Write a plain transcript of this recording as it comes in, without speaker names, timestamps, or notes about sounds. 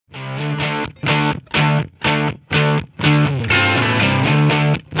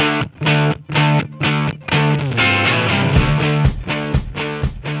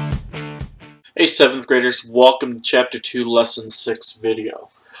7th graders, welcome to Chapter 2, Lesson 6 video.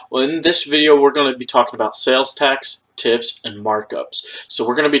 Well, in this video, we're going to be talking about sales tax, tips, and markups. So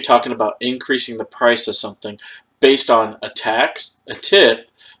we're going to be talking about increasing the price of something based on a tax, a tip,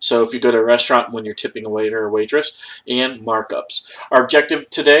 so if you go to a restaurant when you're tipping a waiter or waitress, and markups. Our objective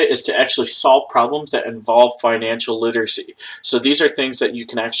today is to actually solve problems that involve financial literacy. So these are things that you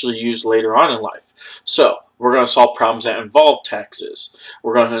can actually use later on in life. So we're going to solve problems that involve taxes.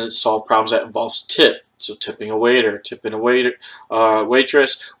 We're going to solve problems that involve tip. So tipping a waiter, tipping a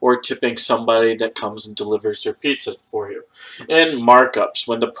waitress, or tipping somebody that comes and delivers your pizza for you. And markups,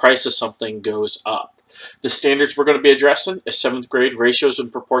 when the price of something goes up. The standards we're going to be addressing is 7th grade ratios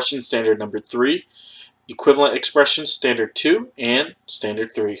and proportions standard number 3, equivalent expressions standard 2, and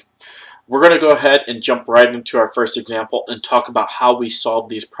standard 3. We're going to go ahead and jump right into our first example and talk about how we solve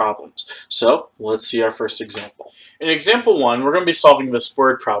these problems. So let's see our first example. In example 1, we're going to be solving this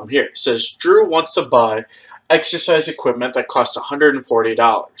word problem here. It says Drew wants to buy exercise equipment that costs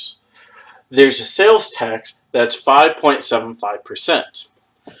 $140. There's a sales tax that's 5.75%.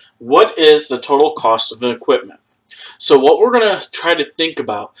 What is the total cost of an equipment? So what we're going to try to think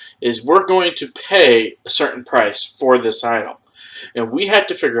about is we're going to pay a certain price for this item. And we have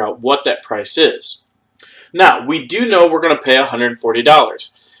to figure out what that price is. Now, we do know we're going to pay $140.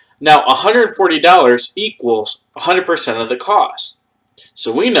 Now, $140 equals 100% of the cost.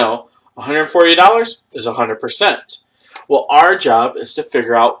 So we know $140 is 100%. Well, our job is to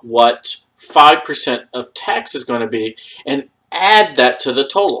figure out what 5% of tax is going to be and add that to the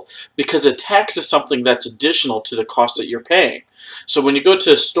total, because a tax is something that's additional to the cost that you're paying. So when you go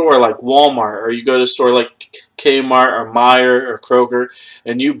to a store like Walmart, or you go to a store like Kmart or Meijer or Kroger,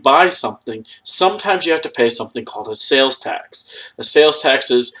 and you buy something, sometimes you have to pay something called a sales tax. A sales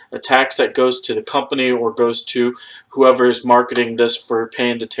tax is a tax that goes to the company or goes to whoever is marketing this for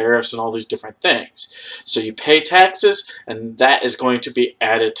paying the tariffs and all these different things. So you pay taxes, and that is going to be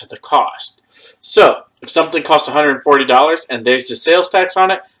added to the cost. So if something costs $140 and there's a sales tax on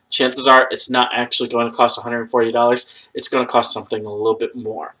it, chances are it's not actually going to cost $140. It's going to cost something a little bit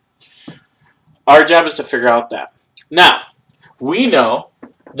more. Our job is to figure out that. Now, we know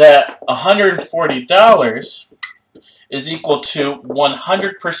that $140 is equal to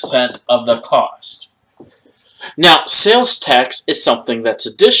 100% of the cost. Now, sales tax is something that's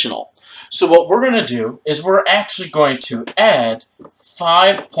additional. So what we're going to do is we're actually going to add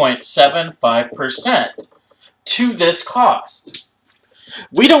 5.75% to this cost.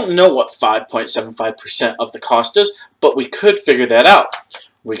 We don't know what 5.75% of the cost is, but we could figure that out.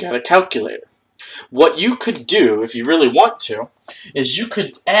 We got a calculator. What you could do, if you really want to, is you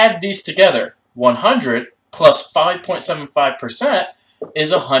could add these together. 100 plus 5.75%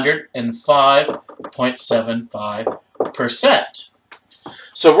 is 105.75%.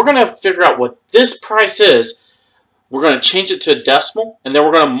 So we're going to figure out what this price is. We're going to change it to a decimal, and then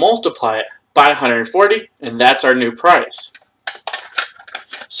we're going to multiply it by 140, and that's our new price.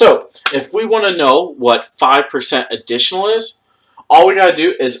 So if we want to know what 5% additional is, all we got to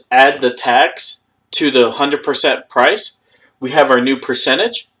do is add the tax to the 100% price. We have our new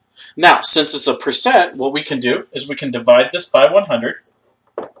percentage. Now, since it's a percent, what we can do is we can divide this by 100.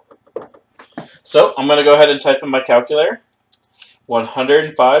 So I'm going to go ahead and type in my calculator.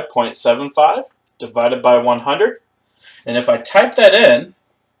 105.75 divided by 100. And if I type that in,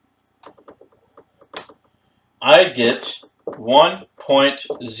 I get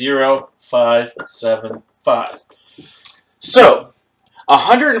 1.0575. So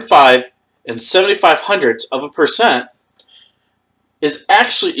 105.75% is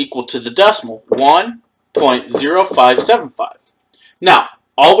actually equal to the decimal, 1.0575. Now,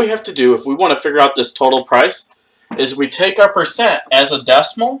 all we have to do if we want to figure out this total price is we take our percent as a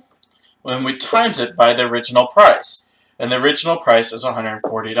decimal and we times it by the original price. And the original price is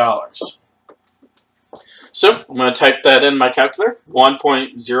 $140. So I'm going to type that in my calculator,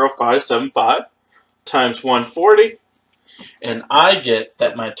 1.0575 times 140, and I get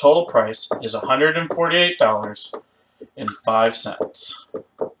that my total price is $148.05.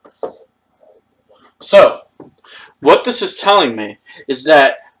 So what this is telling me is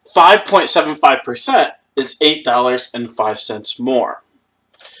that 5.75% is $8.05 more.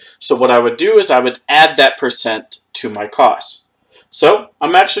 So what I would do is I would add that percent to my cost. So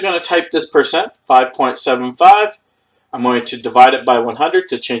I'm actually going to type this percent, 5.75. I'm going to divide it by 100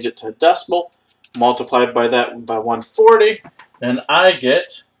 to change it to a decimal, multiply by that by 140, and I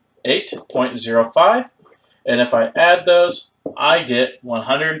get 8.05. And if I add those, I get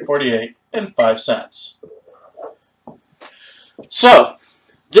 148.05. So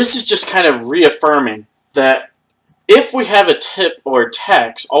this is just kind of reaffirming that If we have a tip or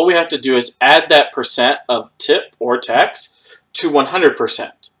tax, all we have to do is add that percent of tip or tax to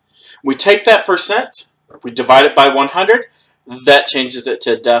 100%. We take that percent, we divide it by 100, that changes it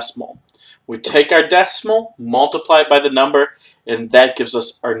to a decimal. We take our decimal, multiply it by the number, and that gives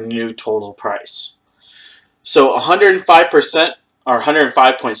us our new total price. So 105% or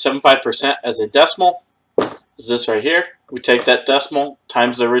 105.75% as a decimal is this right here. We take that decimal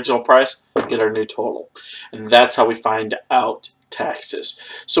times the original price, get our new total. And that's how we find out taxes.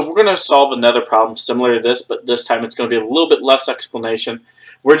 So we're going to solve another problem similar to this, but this time it's going to be a little bit less explanation.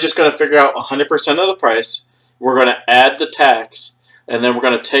 We're just going to figure out 100% of the price. We're going to add the tax, and then we're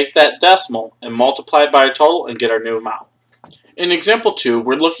going to take that decimal and multiply it by a total and get our new amount. In example 2,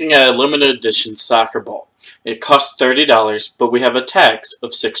 we're looking at a limited edition soccer ball. It costs $30, but we have a tax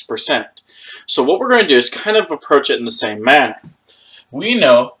of 6%. So what we're going to do is kind of approach it in the same manner. We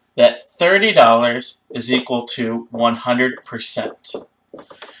know that $30 is equal to 100%.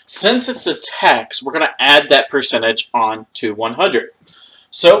 Since it's a tax, we're going to add that percentage on to 100.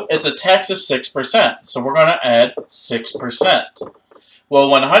 So it's a tax of 6%, so we're going to add 6%. Well,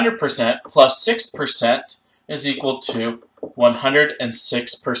 100% plus 6% is equal to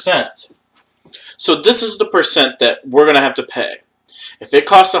 106%. So this is the percent that we're going to have to pay. If it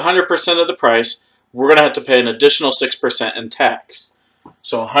costs 100% of the price, we're going to have to pay an additional 6% in tax.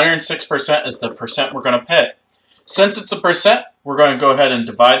 So 106% is the percent we're going to pay. Since it's a percent, we're going to go ahead and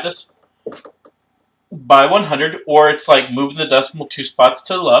divide this by 100, or it's like moving the decimal 2 spots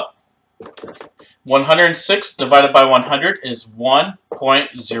to the left. 106 divided by 100 is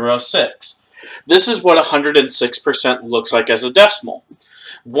 1.06. This is what 106% looks like as a decimal.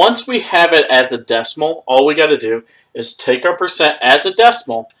 Once we have it as a decimal, all we got to do is take our percent as a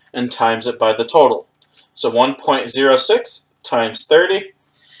decimal and times it by the total. So 1.06 times 30,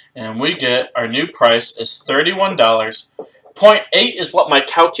 and we get our new price is $31. 0.8 is what my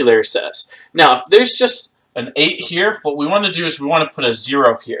calculator says. Now, if there's just an 8 here, what we want to do is we want to put a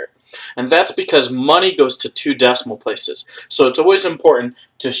 0 here. And that's because money goes to 2 decimal places. So it's always important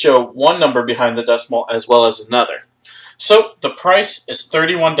to show one number behind the decimal as well as another. So the price is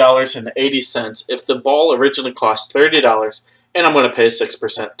 $31.80 if the ball originally cost $30, and I'm going to pay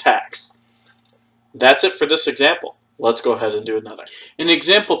 6% tax. That's it for this example. Let's go ahead and do another. In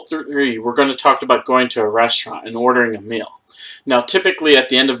example 3, we're going to talk about going to a restaurant and ordering a meal. Now, typically at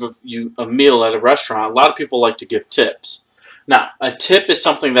the end of a meal at a restaurant, a lot of people like to give tips. Now, a tip is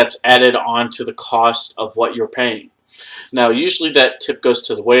something that's added on to the cost of what you're paying. Now, usually that tip goes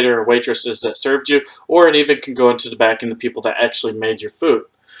to the waiter or waitresses that served you, or it even can go into the back and the people that actually made your food.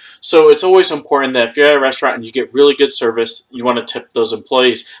 So it's always important that if you're at a restaurant and you get really good service, you want to tip those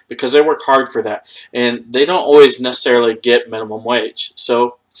employees because they work hard for that. And they don't always necessarily get minimum wage.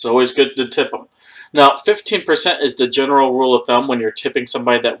 So it's always good to tip them. Now, 15% is the general rule of thumb when you're tipping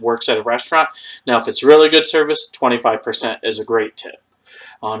somebody that works at a restaurant. Now, if it's really good service, 25% is a great tip.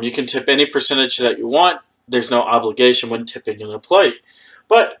 You can tip any percentage that you want. There's no obligation when tipping an employee.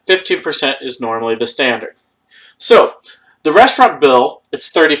 But 15% is normally the standard. So, the restaurant bill,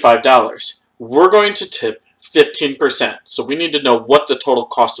 it's $35. We're going to tip 15%. So we need to know what the total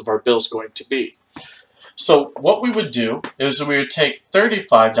cost of our bill is going to be. So what we would do is we would take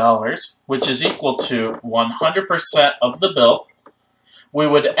 $35, which is equal to 100% of the bill. We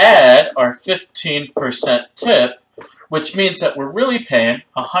would add our 15% tip, which means that we're really paying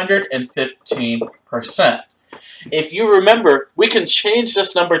 115%. If you remember, we can change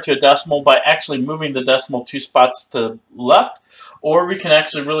this number to a decimal by actually moving the decimal 2 spots to the left, or we can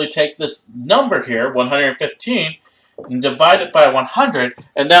actually really take this number here, 115, and divide it by 100,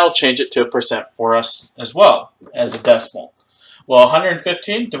 and that'll change it to a percent for us as well as a decimal. Well,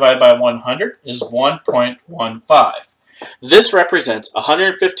 115 divided by 100 is 1.15. This represents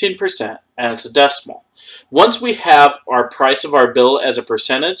 115% as a decimal. Once we have our price of our bill as a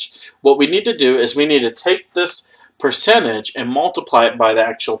percentage, what we need to do is we need to take this percentage and multiply it by the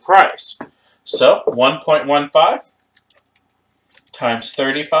actual price. So 1.15 times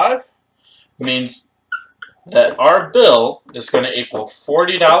 35 means that our bill is going to equal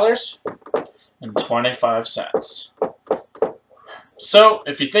 $40.25. So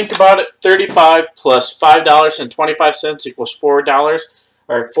if you think about it, 35 plus $5.25 equals $4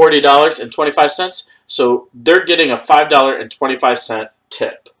 or $40.25. So they're getting a $5.25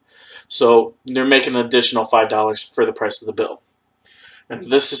 tip. So they're making an additional $5 for the price of the bill. And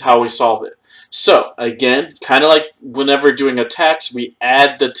this is how we solve it. So again, kind of like whenever doing a tax, we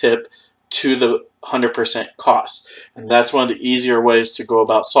add the tip to the 100% cost. And that's one of the easier ways to go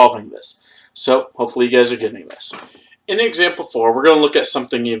about solving this. So hopefully you guys are getting this. In example 4, we're going to look at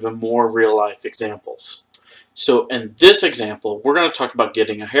something even more real life examples. So in this example, we're going to talk about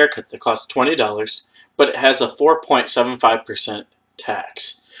getting a haircut that costs $20, but it has a 4.75%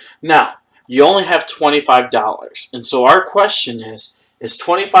 tax. Now, you only have $25, and so our question is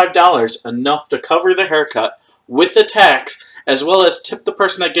 $25 enough to cover the haircut with the tax, as well as tip the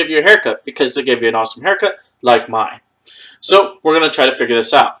person that gave you a haircut because they gave you an awesome haircut like mine? So we're going to try to figure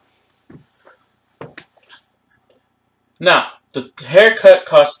this out. Now, the haircut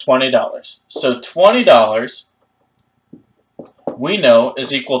costs $20. So $20 we know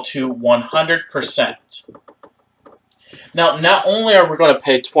is equal to 100%. Now, not only are we going to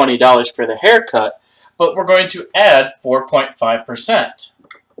pay $20 for the haircut, but we're going to add 4.5%.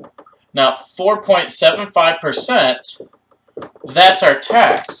 Now, 4.75%, that's our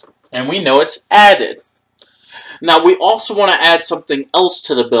tax, and we know it's added. Now, we also want to add something else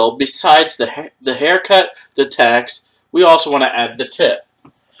to the bill besides the haircut, the tax. We also want to add the tip.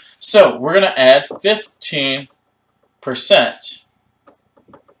 So, we're going to add 15%,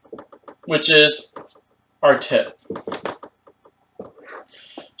 which is our tip.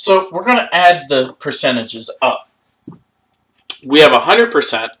 So, we're going to add the percentages up. We have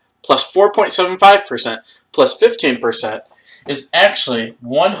 100% plus 4.75% plus 15% is actually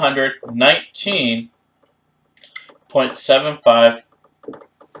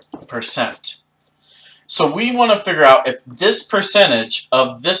 119.75%. So we want to figure out if this percentage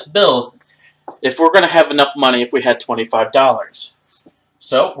of this bill, if we're going to have enough money if we had $25.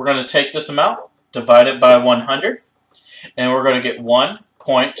 So we're going to take this amount, divide it by 100, and we're going to get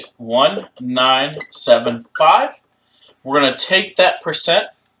 1.1975. We're going to take that percent,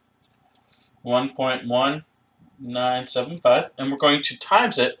 1.1975, and we're going to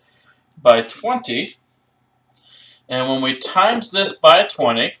times it by 20. And when we times this by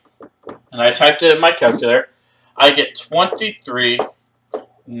 20, and I typed it in my calculator, I get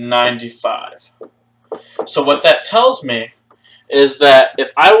 23.95. So what that tells me is that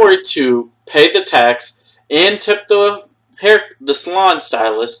if I were to pay the tax and tip the salon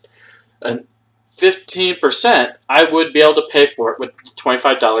stylist 15%, I would be able to pay for it with the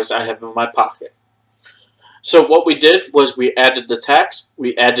 $25 I have in my pocket. So what we did was we added the tax,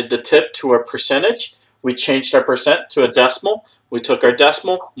 we added the tip to our percentage, we changed our percent to a decimal, we took our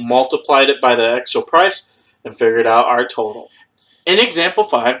decimal, multiplied it by the actual price, and figured out our total. In example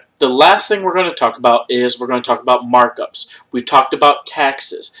 5, the last thing we're going to talk about is we're going to talk about markups. We've talked about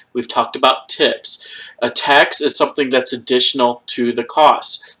taxes. We've talked about tips. A tax is something that's additional to the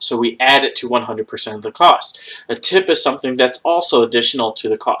cost, so we add it to 100% of the cost. A tip is something that's also additional to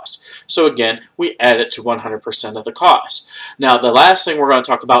the cost, so again, we add it to 100% of the cost. Now, the last thing we're going to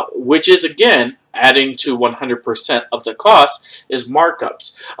talk about, which is again adding to 100% of the cost, is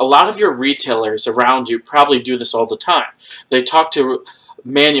markups. A lot of your retailers around you probably do this all the time. They talk to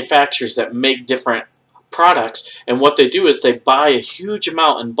manufacturers that make different products, and what they do is they buy a huge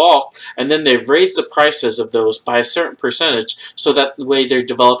amount in bulk, and then they raise the prices of those by a certain percentage, so that way they're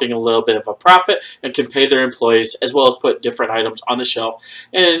developing a little bit of a profit and can pay their employees, as well as put different items on the shelf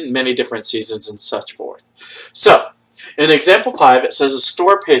in many different seasons and such forth. So, in example 5, it says a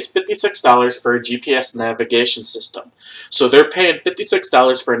store pays $56 for a GPS navigation system. So they're paying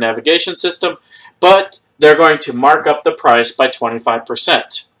 $56 for a navigation system, but they're going to mark up the price by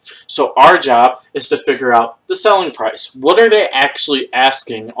 25%. So our job is to figure out the selling price. What are they actually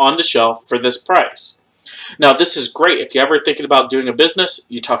asking on the shelf for this price? Now, this is great. If you're ever thinking about doing a business,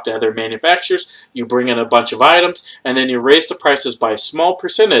 you talk to other manufacturers, you bring in a bunch of items, and then you raise the prices by a small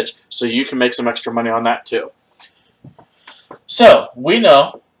percentage so you can make some extra money on that too. So, we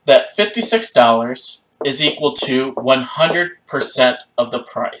know that $56 is equal to 100% of the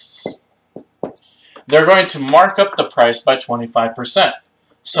price. They're going to mark up the price by 25%.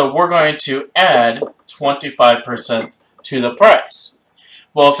 So we're going to add 25% to the price.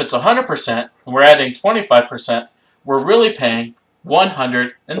 Well, if it's 100% and we're adding 25%, we're really paying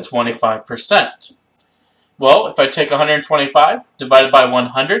 125%. Well, if I take 125 divided by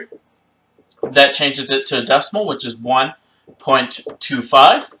 100, that changes it to a decimal, which is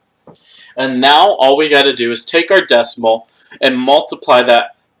 1.25. And now all we got to do is take our decimal and multiply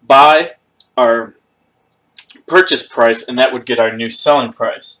that by our purchase price, and that would get our new selling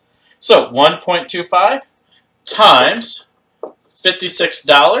price. So 1.25 times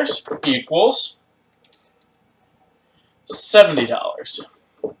 $56 equals $70.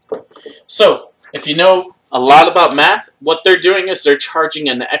 So if you know a lot about math, what they're doing is they're charging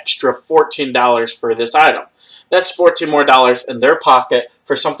an extra $14 for this item. That's $14 more in their pocket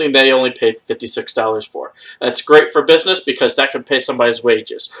for something they only paid $56 for. That's great for business because that could pay somebody's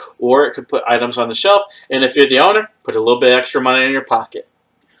wages, or it could put items on the shelf, and if you're the owner, put a little bit extra money in your pocket.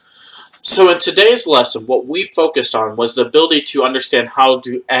 So in today's lesson, what we focused on was the ability to understand how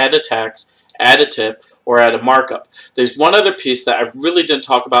to add a tax, add a tip, or add a markup. There's one other piece that I really didn't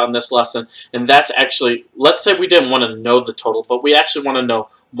talk about in this lesson, and that's actually, let's say we didn't want to know the total, but we actually want to know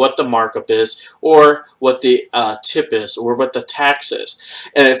what the markup is, or what the tip is, or what the tax is.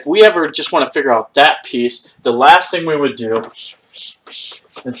 And if we ever just want to figure out that piece, the last thing we would do,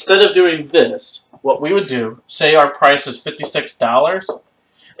 instead of doing this, what we would do, say our price is $56,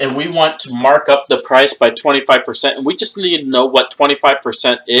 and we want to mark up the price by 25%, and we just need to know what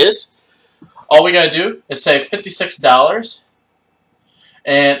 25% is. All we got to do is say $56,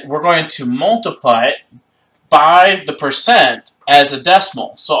 and we're going to multiply it by the percent as a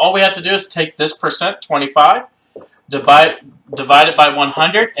decimal. So all we have to do is take this percent, 25, divide it by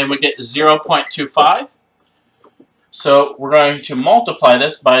 100, and we get 0.25. So we're going to multiply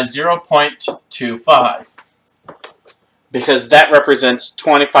this by 0.25. Because that represents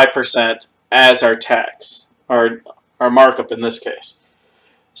 25% as our tax, our markup in this case.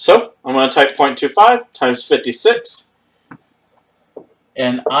 So I'm going to type 0.25 times 56,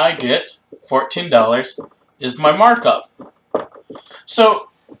 and I get $14 is my markup. So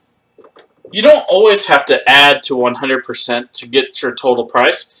you don't always have to add to 100% to get your total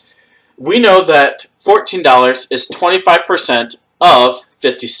price. We know that $14 is 25% of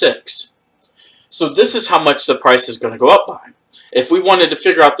 56. So this is how much the price is going to go up by. If we wanted to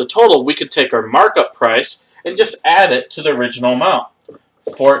figure out the total, we could take our markup price and just add it to the original amount.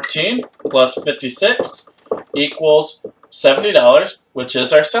 14 plus 56 equals $70, which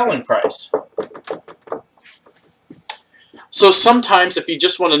is our selling price. So sometimes if you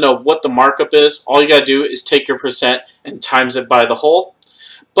just want to know what the markup is, all you got to do is take your percent and times it by the whole.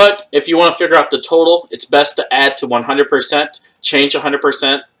 But if you want to figure out the total, it's best to add to 100%, change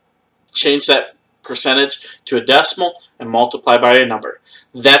 100%, change that percentage to a decimal, and multiply by a number.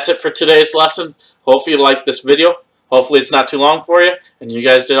 That's it for today's lesson. Hopefully you liked this video. Hopefully it's not too long for you, and you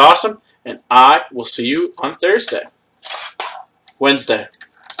guys did awesome. And I will see you on Wednesday.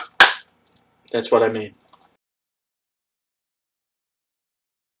 That's what I mean.